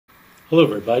Hello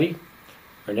everybody.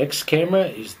 Our next camera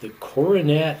is the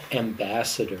Coronet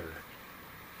Ambassador.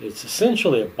 It's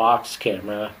essentially a box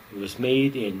camera. It was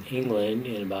made in England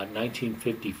in about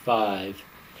 1955.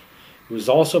 It was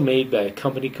also made by a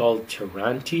company called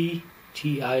Tiranti,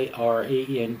 T-I-R-A-N-T-Y,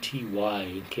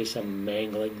 in case I'm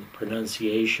mangling the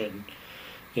pronunciation,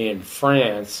 in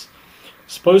France.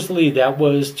 Supposedly that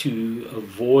was to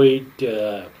avoid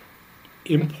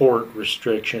import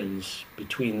restrictions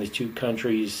between the two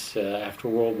countries after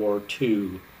World War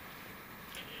II.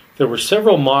 There were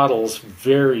several models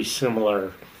very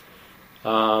similar.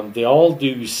 They all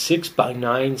do 6 by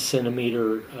 9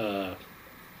 centimeter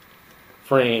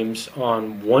frames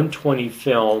on 120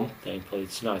 film. Thankfully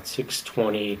it's not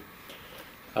 620.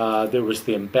 There was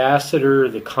the Ambassador,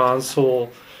 the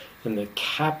Consul, and the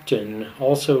Captain.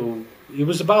 Also, it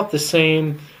was about the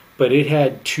same, but it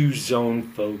had 2 zone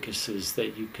focuses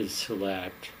that you could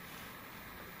select.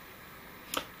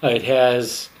 It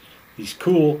has these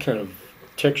cool kind of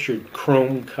textured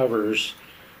chrome covers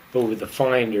over the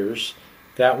finders.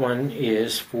 That one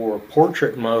is for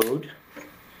portrait mode,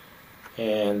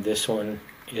 and this one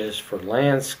is for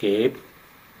landscape.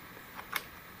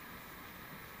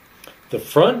 The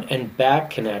front and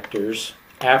back connectors,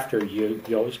 after you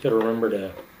always got to remember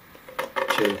to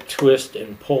twist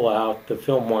and pull out the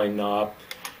film wind knob.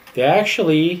 They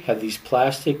actually have these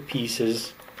plastic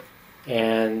pieces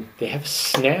and they have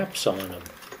snaps on them.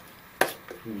 It's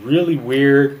really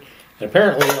weird, and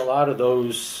apparently a lot of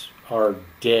those are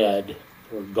dead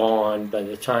or gone by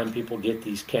the time people get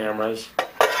these cameras.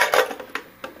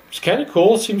 It's kind of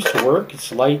cool. It seems to work.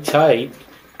 It's light tight.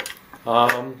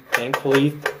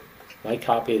 Thankfully my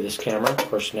copy of this camera, of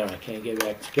course now I can't get it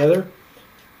back together,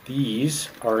 these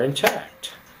are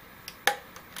intact.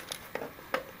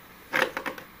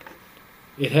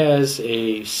 It has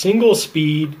a single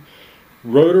speed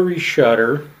rotary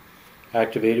shutter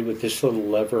activated with this little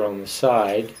lever on the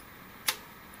side,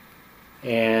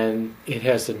 and it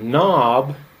has a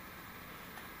knob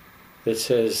that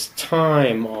says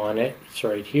time on it. It's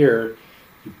right here.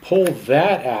 You pull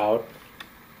that out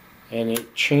and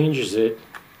it changes it.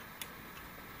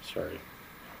 Sorry,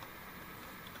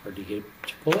 hard to get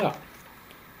to pull out.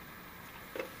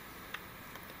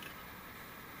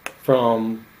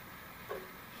 From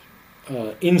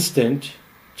instant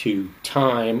to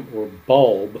time or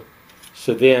bulb,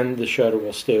 so then the shutter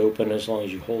will stay open as long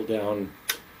as you hold down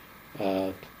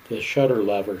the shutter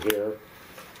lever here.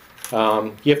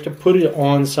 You have to put it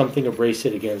on something or brace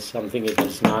it against something. It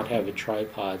does not have a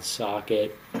tripod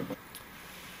socket.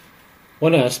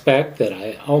 One aspect that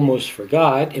I almost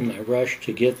forgot in my rush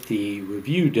to get the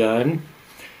review done,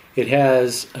 it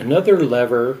has another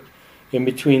lever in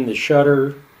between the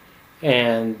shutter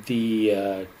and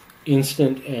the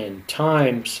instant and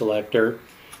time selector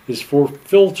is for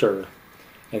filter.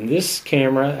 And this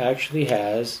camera actually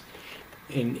has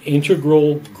an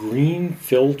integral green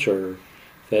filter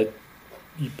that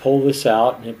you pull this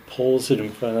out and it pulls it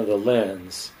in front of the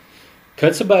lens.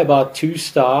 Cuts it by about 2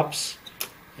 stops,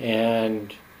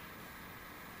 and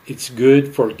it's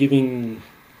good for giving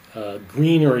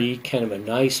greenery kind of a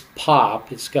nice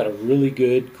pop. It's got a really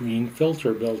good green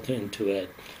filter built into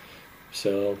it.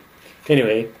 So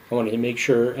anyway, I wanted to make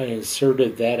sure I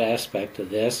inserted that aspect of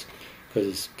this because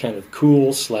it's kind of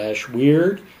cool /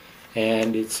 weird,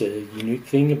 and it's a unique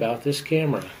thing about this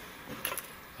camera.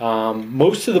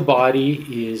 Most of the body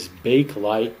is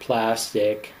Bakelite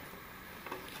plastic.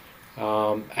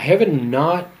 I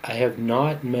have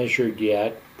not measured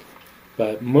yet,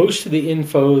 but most of the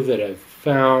info that I've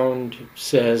found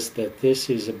says that this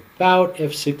is about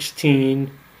f/16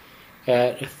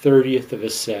 at a 1/30th of a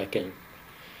second.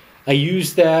 I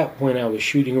used that when I was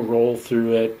shooting a roll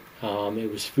through it.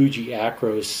 It was Fuji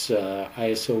Acros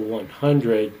ISO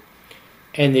 100,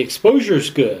 and the exposure is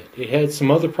good. It had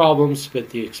some other problems, but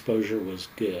the exposure was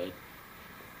good.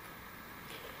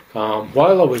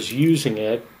 While I was using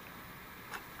it,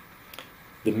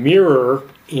 the mirror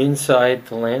inside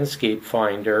the landscape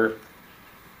finder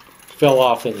fell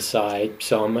off inside,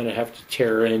 so I'm going to have to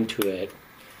tear into it.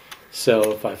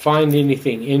 So if I find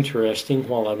anything interesting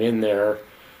while I'm in there,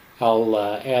 I'll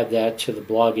add that to the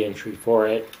blog entry for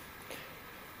it.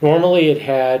 Normally it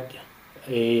had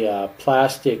a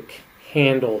plastic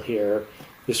handle here.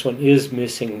 This one is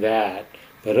missing that.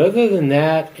 But other than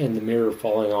that and the mirror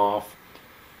falling off,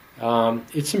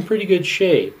 it's in pretty good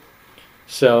shape.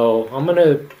 So I'm going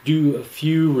to do a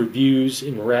few reviews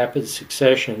in rapid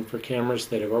succession for cameras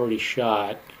that I've already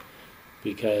shot,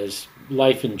 because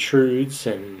life intrudes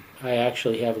and I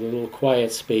actually have a little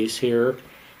quiet space here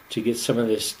to get some of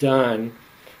this done.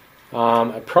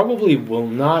 I probably will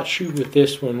not shoot with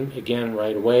this one again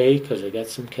right away because I got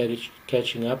some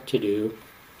catching up to do,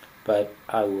 but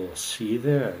I will see you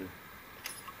then.